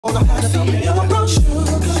some of your brown sugar.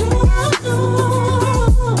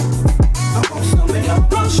 I want some of your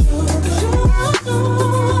brown sugar.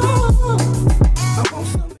 I want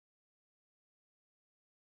some.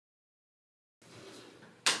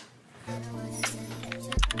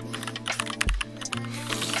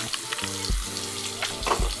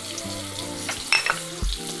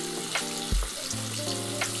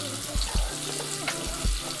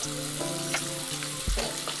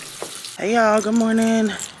 Hey y'all, good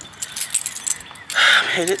morning.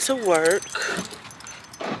 I'm headed to work.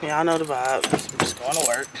 Y'all know the vibe. I'm just going to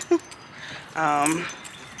work.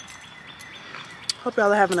 Hope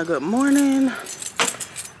y'all are having a good morning.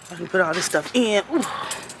 I can put all this stuff in. Ooh.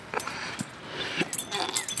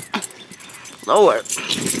 Lord.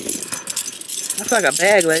 I feel like a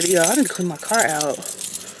bag lady, y'all. I need to clean my car out.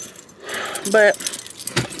 But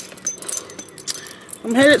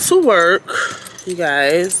I'm headed to work, you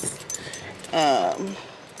guys.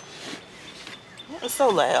 It's so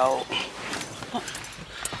loud.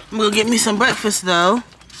 I'm gonna get me some breakfast though.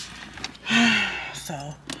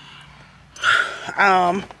 So,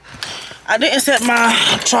 I didn't set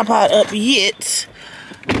my tripod up yet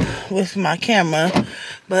with my camera,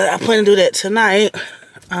 but I plan to do that tonight.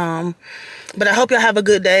 But I hope y'all have a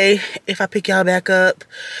good day. If I pick y'all back up,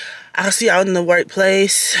 I'll see y'all in the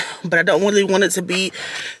workplace, but I don't really want it to be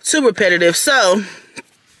too repetitive. So,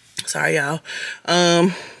 sorry y'all.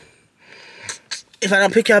 If I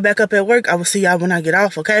don't pick y'all back up at work, I will see y'all when I get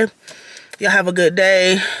off, okay? Y'all have a good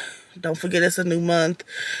day. Don't forget it's a new month.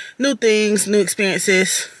 New things, new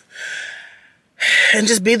experiences. And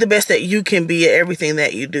just be the best that you can be at everything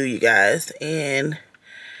that you do, you guys. And,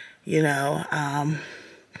 you know,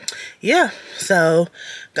 yeah. So,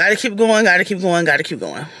 gotta keep going, gotta keep going, gotta keep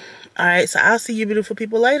going. Alright, so I'll see you beautiful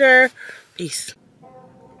people later. Peace.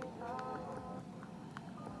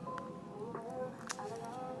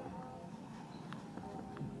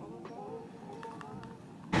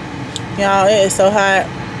 Y'all, it is so hot.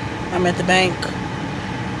 I'm at the bank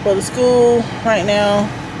for the school right now.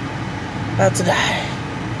 About to die.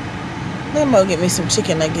 Then I'll get me some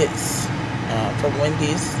chicken nuggets from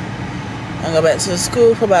Wendy's. I'll go back to the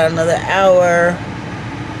school for about another hour.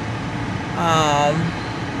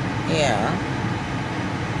 Yeah.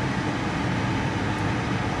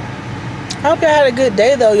 I hope y'all had a good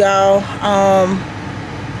day though, y'all.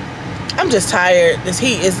 I'm just tired. This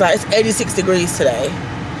heat is like, it's 86 degrees today.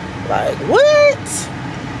 Like, what?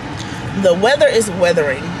 The weather is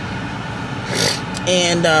weathering.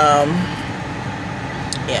 And,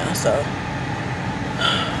 yeah, so.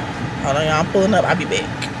 Hold on, y'all. I'm pulling up. I'll be back.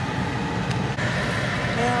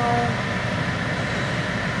 Now,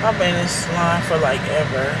 I've been in this line for like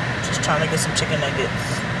ever. Just trying to get some chicken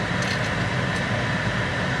nuggets.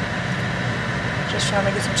 Just trying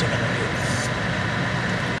to get some chicken nuggets.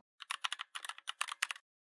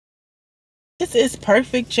 This is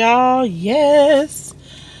perfect, y'all. Yes.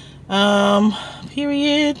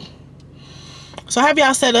 Period. So I have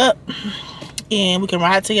y'all set up and we can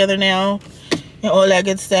ride together now and all that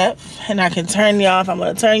good stuff. And I can turn y'all if I'm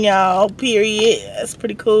gonna turn y'all, period. That's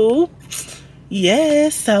pretty cool.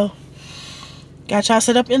 Yes, so got y'all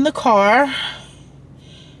set up in the car.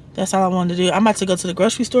 That's all I wanted to do. I'm about to go to the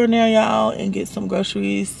grocery store now, y'all, and get some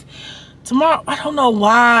groceries. Tomorrow, I don't know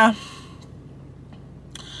why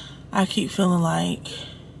I keep feeling like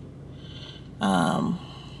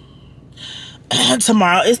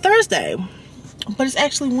tomorrow is Thursday, but it's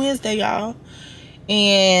actually Wednesday, y'all.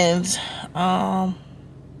 And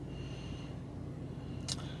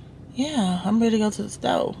yeah, I'm ready to go to the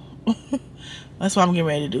store. That's what I'm getting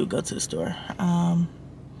ready to do, go to the store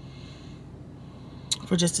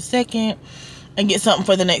for just a second and get something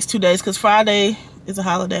for the next 2 days, because Friday is a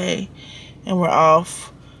holiday and we're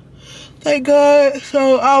off, thank God.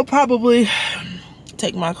 So I'll probably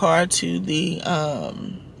take my car to the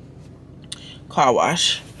car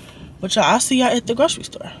wash. But y'all, I'll see y'all at the grocery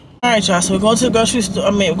store. Alright, y'all, so we're going to the grocery store.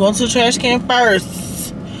 I mean, we're going to the trash can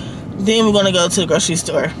first, then we're gonna go to the grocery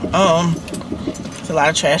store. There's a lot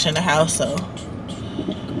of trash in the house, so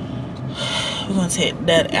we're gonna take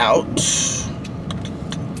that out.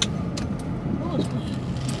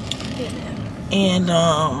 And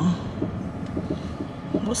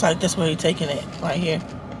looks like that's where he's taking it, right here.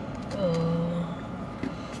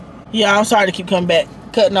 Yeah, I'm sorry to keep coming back,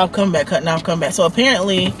 cutting off, coming back, cutting off, coming back. So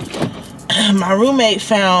apparently my roommate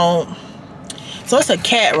found, so it's a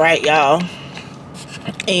cat, right, y'all?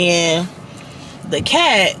 And the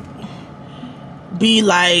cat be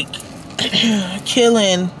like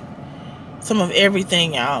killing some of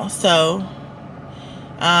everything, y'all. So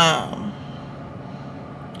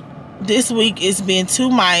this week it's been 2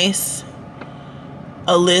 mice,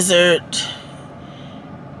 a lizard,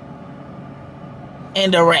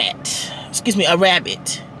 and a rat. Excuse me, a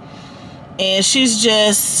rabbit. And she's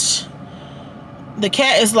just, the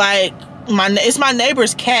cat is like, it's my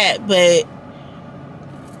neighbor's cat, but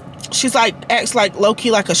she's like, acts like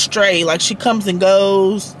low-key like a stray. Like she comes and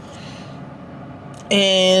goes.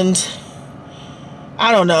 And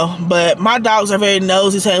I don't know, but my dogs are very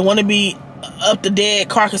nosy, so they want to be up the dead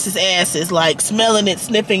carcass's asses, like smelling it,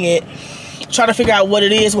 sniffing it, trying to figure out what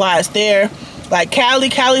it is, why it's there. Like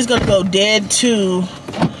Callie's gonna go dead to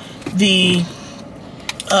the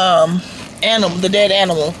animal, the dead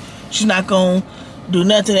animal. She's not gonna do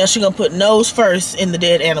nothing else. She's gonna put nose first in the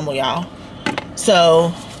dead animal, y'all.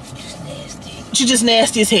 So she's just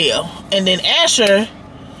nasty as hell. And then Asher,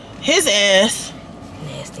 his ass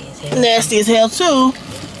nasty as hell too.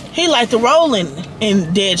 He like to roll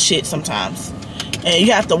in dead shit sometimes, and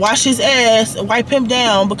you have to wash his ass and wipe him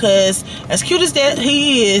down, because as cute as that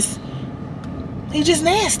he is, he just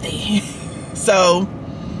nasty. So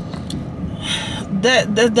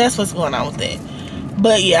that's what's going on with that.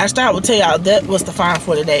 But yeah, I would tell y'all that was the find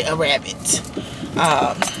for today, a rabbit.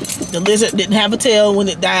 The lizard didn't have a tail when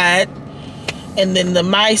it died, and then the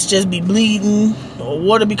mice just be bleeding, or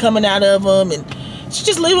water be coming out of them, and she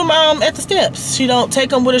just leave them at the steps. She don't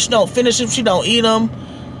take them with her. She don't finish them. She don't eat them.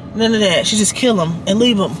 None of that. She just kill them and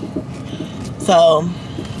leave them. So,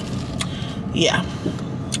 yeah.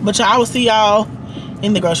 But y'all, I will see y'all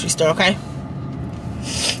in the grocery store, okay?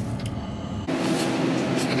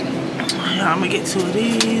 I'm going to get 2 of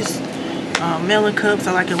these. Melon cups.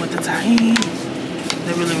 I like it with the tahini.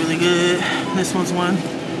 They're really, really good. This one's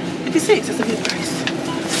 $1.56. That's a good price.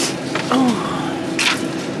 Oh.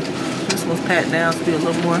 This one's packed down to be a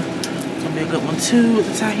little more. It's gonna be a good one too with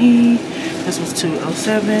the tahini. This one's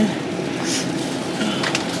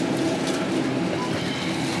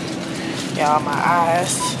 $2.07. Y'all, my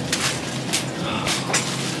eyes.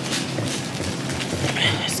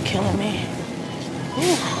 It's killing me.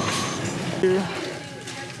 Ooh.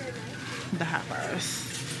 The hot bars.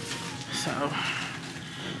 So,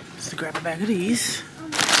 let's grab a bag of these.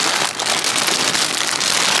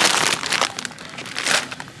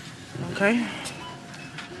 Okay.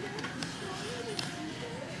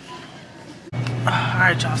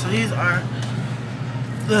 Alright, y'all. So these are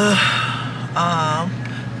the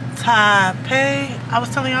Thai pay I was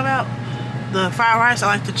telling y'all about. The fried rice. I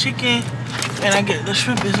like the chicken, and I get the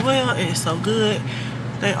shrimp as well. It's so good.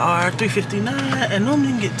 They are $3.59, and normally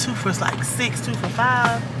you can get 2 for like $6, 2 for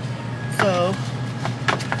 $5. So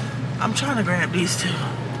I'm trying to grab these 2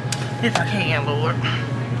 if I can, Lord.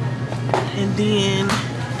 And then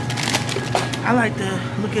I like to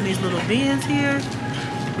look at these little bins here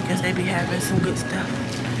because they be having some good stuff.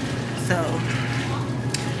 So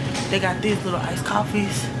they got these little iced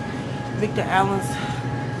coffees. Victor Allen's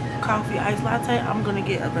coffee iced latte. I'm gonna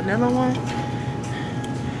get a vanilla one.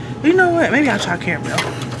 But you know what? Maybe I'll try caramel.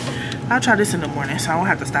 I'll try this in the morning so I won't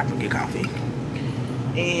have to stop and get coffee.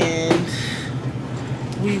 And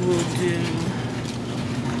we will do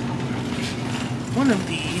one of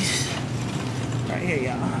these right here,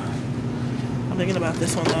 y'all. I'm thinking about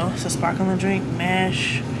this one though. It's a sparkling drink,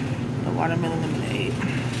 mash, the watermelon lemonade,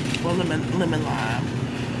 or lemon lime.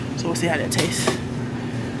 So we'll see how that tastes.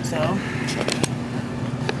 So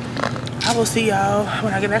I will see y'all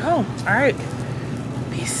when I get back home. All right,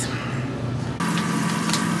 peace.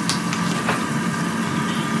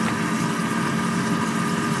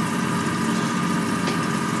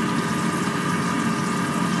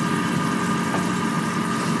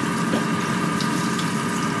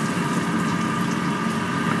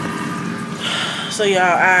 So y'all,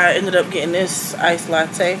 I ended up getting this iced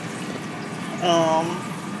latte.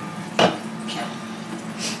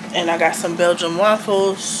 And I got some Belgian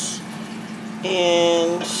waffles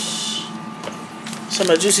and some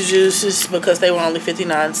of Juicy Juices because they were only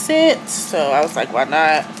 59 cents. So I was like, why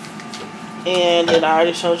not? And then I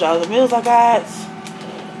already showed y'all the meals I got.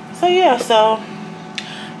 So yeah, so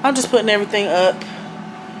I'm just putting everything up.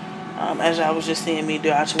 As y'all was just seeing me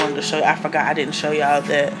do, I just wanted to show you. I forgot I didn't show y'all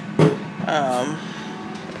that.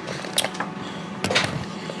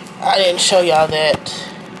 I didn't show y'all that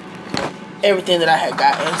everything that I had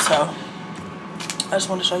gotten, so I just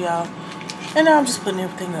want to show y'all. And now I'm just putting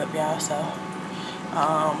everything up, y'all. So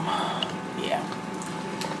yeah.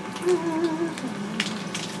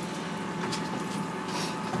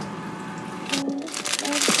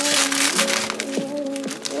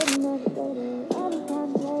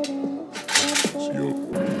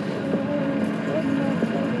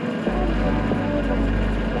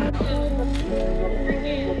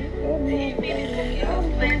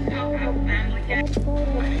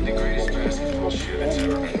 The greatest basketball shooter.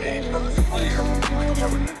 Hey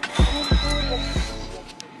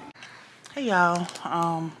y'all,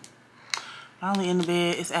 I'm finally in the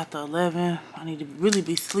bed. It's after 11. I need to really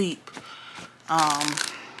be asleep. But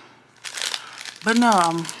no,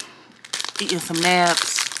 I'm eating some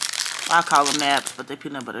naps. Well, I call them naps, but they're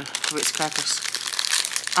peanut butter Ritz crackers.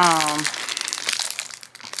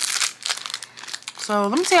 So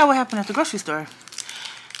let me tell you what happened at the grocery store.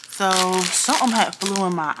 So something had flew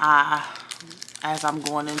in my eye as I'm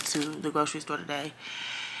going into the grocery store today.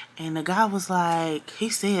 And the guy was like, he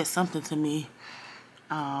said something to me.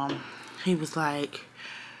 He was like,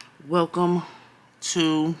 welcome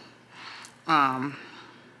to Food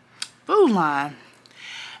Line.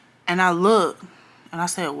 And I looked and I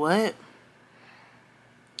said, what?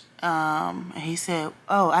 And he said,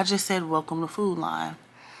 oh, I just said welcome to Food Line.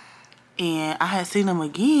 And I had seen him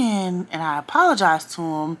again and I apologized to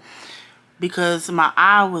him because my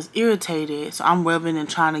eye was irritated. So I'm rubbing and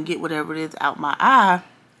trying to get whatever it is out my eye.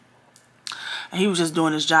 And he was just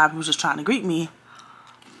doing his job. He was just trying to greet me.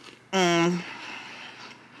 And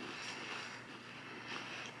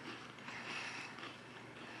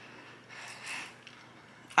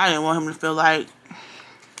I didn't want him to feel like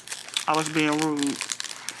I was being rude.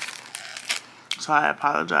 So I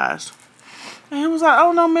apologized. And he was like,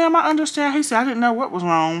 oh no ma'am, I understand. He said, I didn't know what was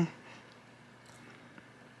wrong.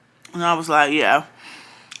 And I was like, yeah,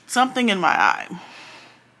 something in my eye.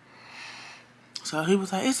 So he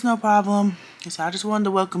was like, it's no problem. He said, I just wanted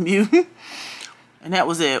to welcome you. And that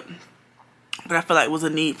was it. But I feel like it was a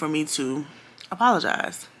need for me to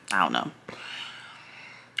apologize. I don't know.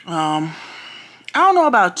 I don't know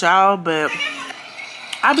about y'all, but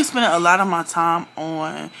I be spending a lot of my time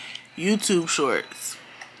on YouTube shorts.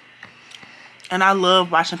 And I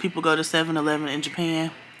love watching people go to 7-Eleven in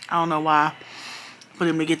Japan. I don't know why. For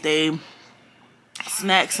them to get their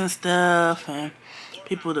snacks and stuff and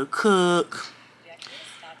people to cook.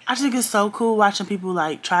 I just think it's so cool watching people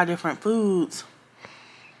like try different foods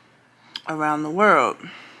around the world.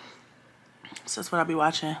 So that's what I'll be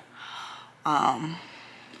watching. Or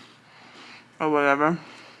whatever.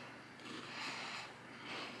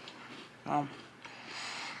 So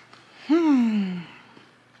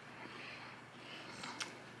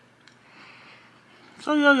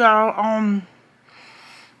yeah, y'all,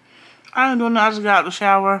 I ain't doing nothing. I just got out the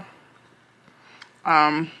shower.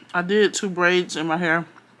 I did 2 braids in my hair.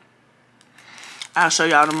 I'll show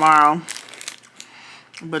y'all tomorrow.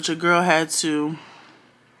 But your girl had to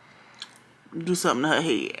do something to her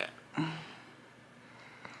head.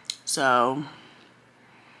 So,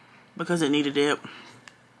 because it needed it.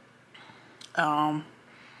 But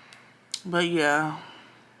yeah.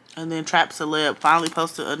 And then Trap Celeb finally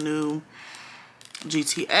posted a new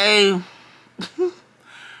GTA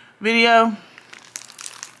video.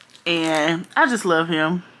 And I just love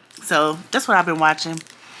him. So, that's what I've been watching.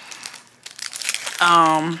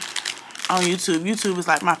 On YouTube. YouTube is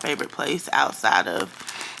like my favorite place outside of...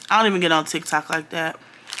 I don't even get on TikTok like that.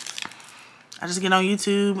 I just get on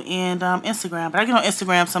YouTube and Instagram. But I get on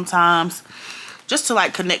Instagram sometimes just to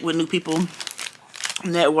like connect with new people,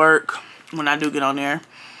 network when I do get on there.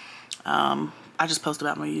 I just post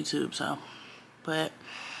about my YouTube, so. But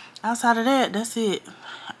outside of that, that's it.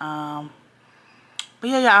 But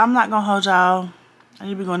yeah, I'm not gonna hold y'all. I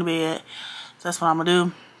need to be going to bed. So that's what I'm gonna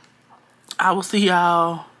do. I will see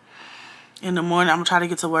y'all in the morning. I'm gonna try to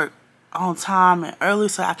get to work on time and early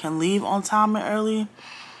so I can leave on time and early.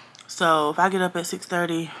 So if I get up at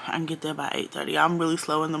 6:30, I can get there by 8:30. I'm really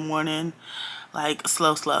slow in the morning, like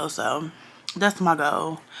slow. So that's my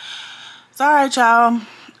goal. So all right, y'all.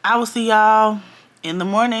 I will see y'all in the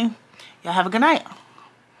morning. Y'all have a good night.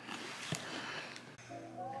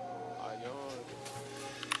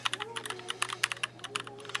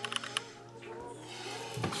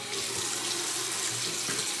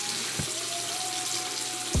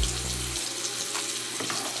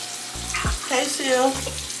 Hey, Sil.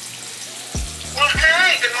 Well,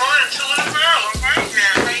 hey, good morning to the girl. I'm right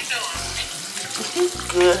now. How you doing?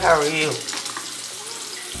 Good, how are you?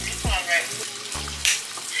 I'm all right.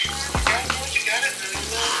 You got it,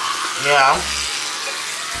 Yeah.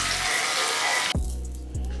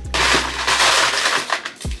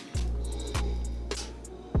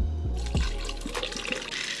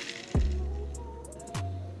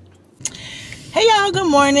 Hey y'all, good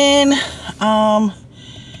morning.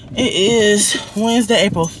 It is Wednesday,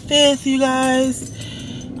 April 5th, you guys.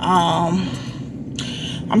 I'm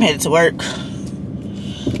headed to work.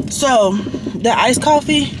 So, the iced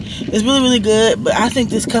coffee is really, really good, but I think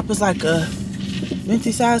this cup is like a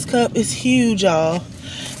venti size cup. It's huge, y'all.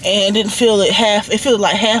 And didn't feel it it feels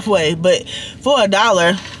like halfway, but for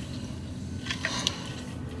 $1,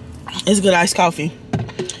 it's good iced coffee.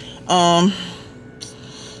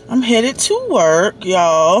 I'm headed to work,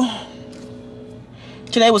 y'all.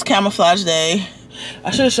 Today was camouflage day.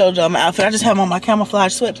 I should have showed y'all my outfit. I just have on my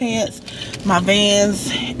camouflage sweatpants, my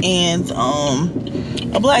Vans, and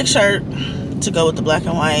a black shirt to go with the black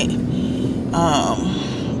and white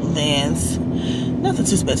Vans. Nothing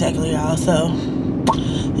too spectacular, y'all. So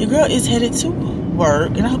your girl is headed to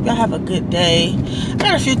work, and I hope y'all have a good day. I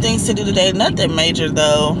got a few things to do today. Nothing major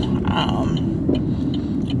though.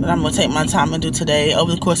 That I'm gonna take my time and do today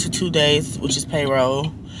over the course of 2 days, which is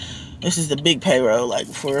payroll. This is the big payroll, like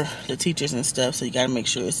for the teachers and stuff. So you gotta make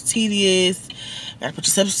sure it's tedious. You gotta put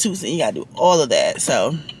your substitutes in. You gotta do all of that.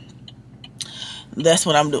 So that's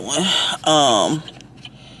what I'm doing.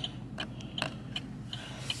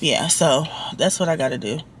 Yeah. So that's what I gotta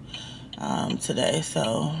do today.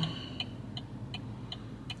 So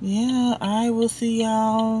yeah, I will see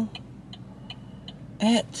y'all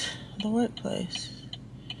at the workplace.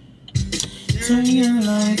 Turn your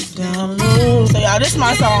lights down low. So y'all, this is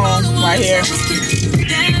my song right here.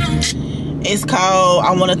 It's called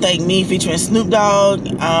I Want to Thank Me, featuring Snoop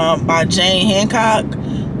Dogg, by Jane Hancock.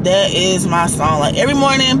 That is my song. Like every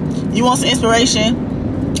morning you want some inspiration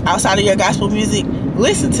outside of your gospel music,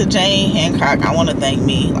 listen to Jane Hancock, I Want to Thank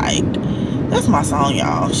Me. Like, that's my song,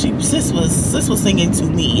 y'all. Sis was singing to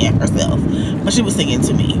me and herself, but she was singing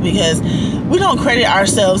to me because we don't credit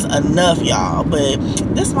ourselves enough, y'all. But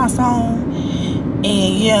this is my song.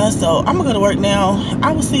 And yeah, so I'm gonna go to work now.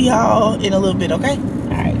 I will see y'all in a little bit, okay?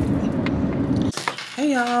 Alright.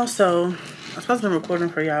 Hey y'all, so I'm supposed to be recording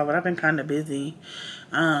for y'all, but I've been kind of busy.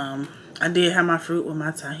 I did have my fruit with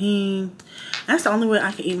my tahini. That's the only way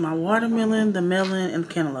I can eat my watermelon, the melon, and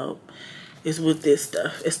the cantaloupe is with this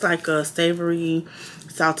stuff. It's like a savory,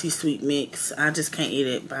 salty, sweet mix. I just can't eat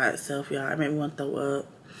it by itself, y'all. I made me want to throw up.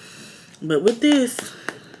 But with this,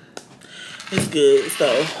 it's good.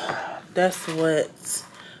 So that's what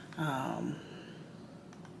I'm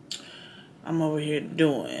over here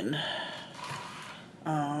doing.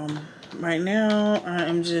 Right now I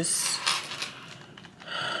am just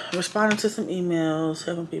responding to some emails,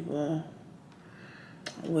 helping people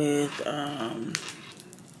with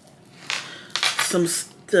some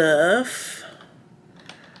stuff.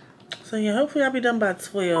 So yeah, hopefully I'll be done by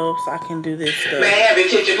 12 so I can do this stuff. May I have your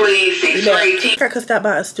attention, please? 6th grade teacher. I got cussed out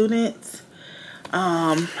by a student.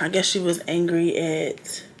 I guess she was angry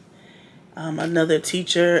at another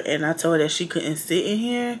teacher, and I told her that she couldn't sit in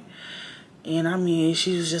here. And I mean,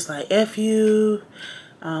 she was just like, F you,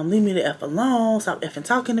 leave me the F alone, stop effing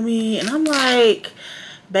talking to me. And I'm like,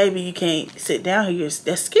 baby, you can't sit down here,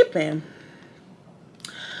 that's skipping.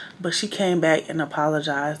 But she came back and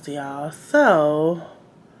apologized to y'all, so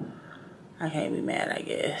I can't be mad, I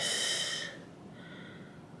guess.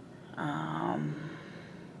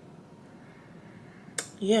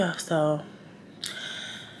 Yeah, so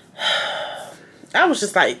I was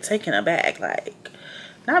just like taken aback, like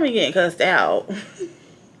not me getting cussed out.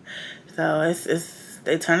 So it's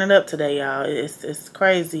they turn it up today, y'all. It's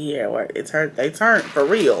crazy here at work. They turned for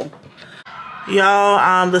real.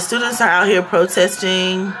 Y'all, the students are out here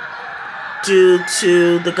protesting due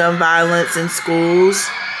to the gun violence in schools,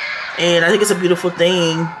 and I think it's a beautiful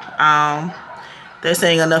thing. They're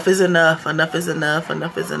saying enough is enough, enough is enough,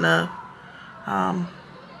 enough is enough.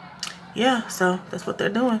 Yeah, so that's what they're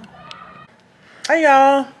doing. Hey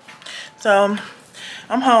y'all, so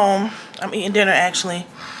I'm home. I'm eating dinner actually,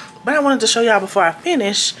 but I wanted to show y'all before I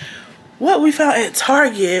finish what we found at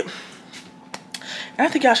Target, and I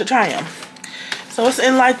think y'all should try them. So it's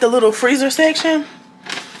in like the little freezer section.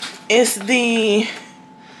 It's what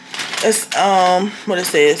it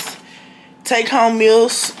says, take home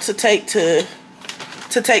meals to take to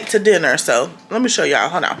dinner. So let me show y'all.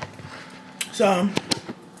 Hold on. So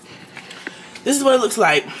this is what it looks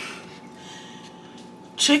like.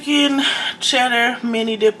 Chicken cheddar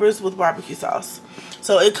mini dippers with barbecue sauce.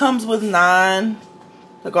 So it comes with naan,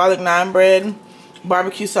 the garlic naan bread,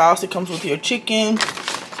 barbecue sauce. It comes with your chicken,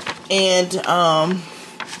 and yeah,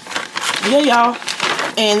 y'all.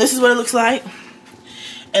 And this is what it looks like.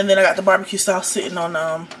 And then I got the barbecue sauce sitting on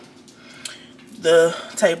the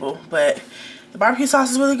table. But the barbecue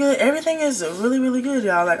sauce is really good. Everything is really, really good,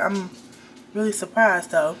 y'all. Like, I'm really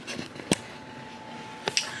surprised though.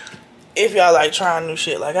 If y'all like trying new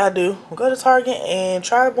shit like I do, go to Target and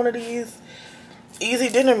try one of these easy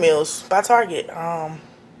dinner meals by Target.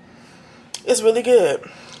 It's really good.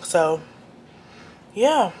 So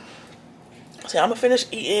yeah, so I'm gonna finish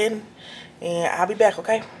eating and I'll be back,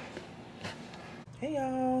 okay? Hey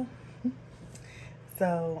y'all.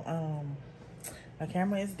 So my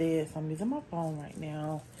camera is dead, so I'm using my phone right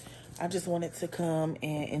now. I just wanted to come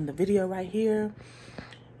and in the video right here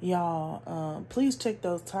Y'all, please check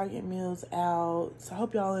those Target meals out. So I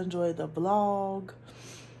hope y'all enjoyed the vlog.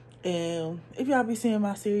 And if y'all be seeing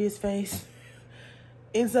my serious face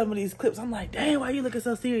in some of these clips, I'm like, dang, why you looking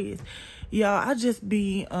so serious? Y'all, I just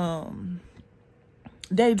be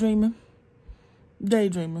daydreaming.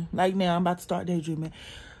 Like now, I'm about to start daydreaming.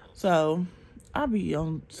 So I'll be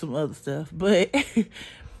on some other stuff. But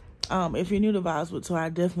if you're new to VIBEZ with TOR, I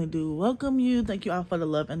definitely do welcome you. Thank you all for the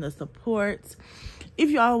love and the support. If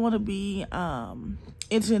y'all want to be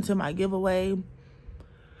entered into my giveaway,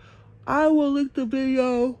 I will link the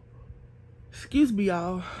video, excuse me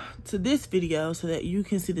y'all, to this video so that you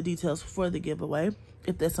can see the details for the giveaway.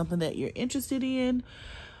 If that's something that you're interested in,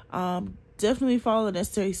 definitely follow the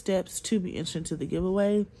necessary steps to be entered into the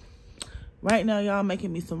giveaway. Right now, y'all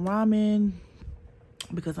making me some ramen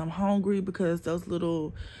because I'm hungry, because those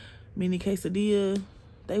little mini quesadilla,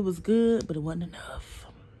 they was good, but it wasn't enough.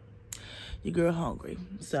 Your girl hungry.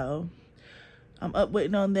 So I'm up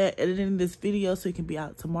waiting on that, editing this video so it can be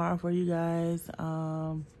out tomorrow for you guys.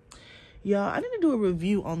 Y'all, I need to do a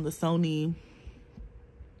review on the Sony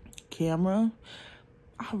camera.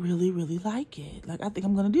 I really like it. Like, I think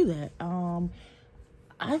I'm gonna do that.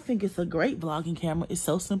 I think it's a great vlogging camera. It's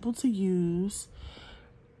so simple to use.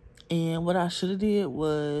 And what I should have did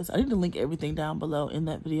was, I need to link everything down below in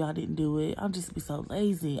that video. I didn't do it. I'll just be so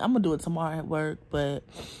lazy. I'm gonna do it tomorrow at work, but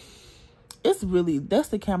it's really, that's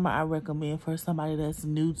the camera I recommend for somebody that's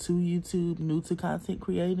new to YouTube, new to content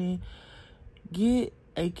creating. Get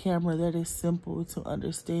a camera that is simple to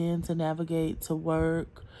understand, to navigate, to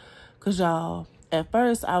work. Cause y'all, at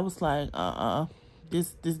first I was like,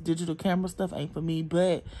 this digital camera stuff ain't for me,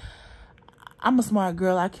 but I'm a smart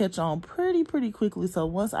girl. I catch on pretty quickly. So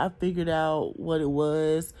once I figured out what it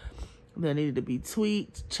was that needed to be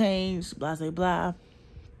tweaked, changed, blah, blah, blah,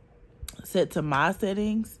 set to my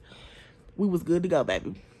settings, we was good to go,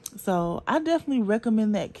 baby. So I definitely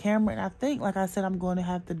recommend that camera. And I think, like I said, I'm going to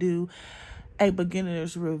have to do a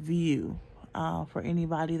beginner's review for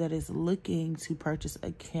anybody that is looking to purchase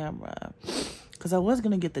a camera. Because I was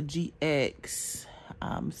going to get the GX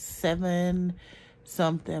 7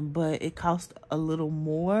 something, but it cost a little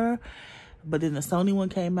more. But then the Sony one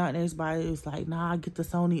came out and everybody was like, nah, get the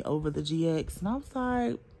Sony over the GX. And I was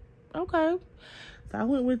like, okay. So I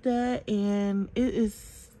went with that, and it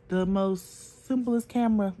is the most simplest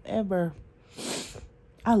camera ever.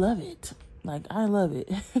 I love it. Like, I love it.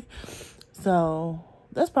 So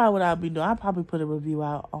that's probably what I'll be doing. I'll probably put a review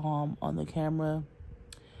out on the camera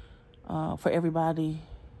for everybody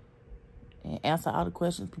and answer all the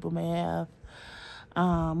questions people may have.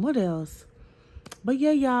 What else? But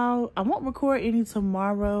yeah, y'all, I won't record any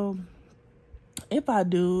tomorrow. If I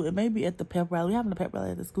do, it may be at the pep rally. We're having a pep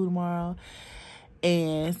rally at the school tomorrow.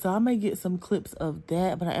 And so I may get some clips of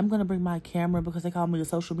that, but I am going to bring my camera because they call me the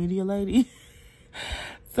social media lady.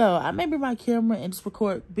 So I may bring my camera and just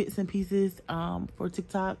record bits and pieces for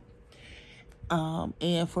TikTok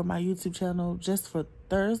and for my YouTube channel just for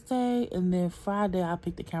Thursday. And then Friday, I'll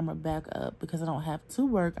pick the camera back up because I don't have to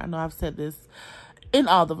work. I know I've said this in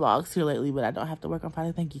all the vlogs here lately, but I don't have to work on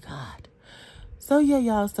Friday. Thank you, God. So yeah,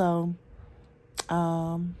 y'all. So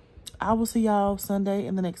I will see y'all Sunday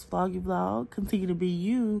in the next vlog. Continue to be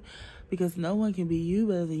you, because no one can be you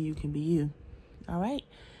better than you can be you. All right.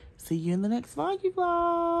 See you in the next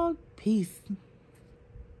vlog. Peace.